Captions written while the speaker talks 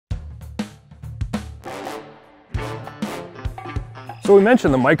So we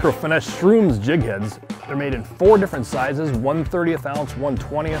mentioned the Micro Finesse ShroomZ jig heads. They're made in 4 different sizes, 1/30th ounce,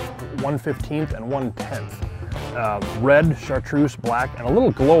 1/20th, 1/15th, and 1/10th. Red, chartreuse, black, and a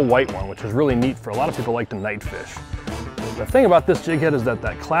little glow white one, which is really neat for a lot of people who like to night fish. The thing about this jig head is that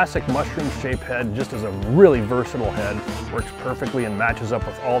classic mushroom shaped head just is a really versatile head, works perfectly and matches up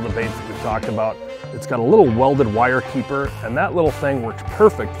with all the baits that we've talked about. It's got a little welded wire keeper, and that little thing works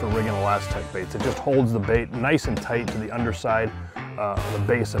perfect for rigging ElaZtech baits. It just holds the bait nice and tight to the underside, the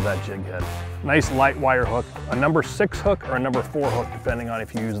base of that jig head. Nice light wire hook, a number 6 hook or a number 4 hook, depending on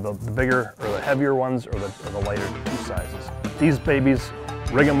if you use the bigger or the heavier ones or the lighter 2 sizes. These babies,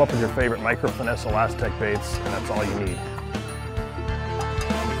 rig them up with your favorite Micro Finesse ElaZtech baits, and that's all you need.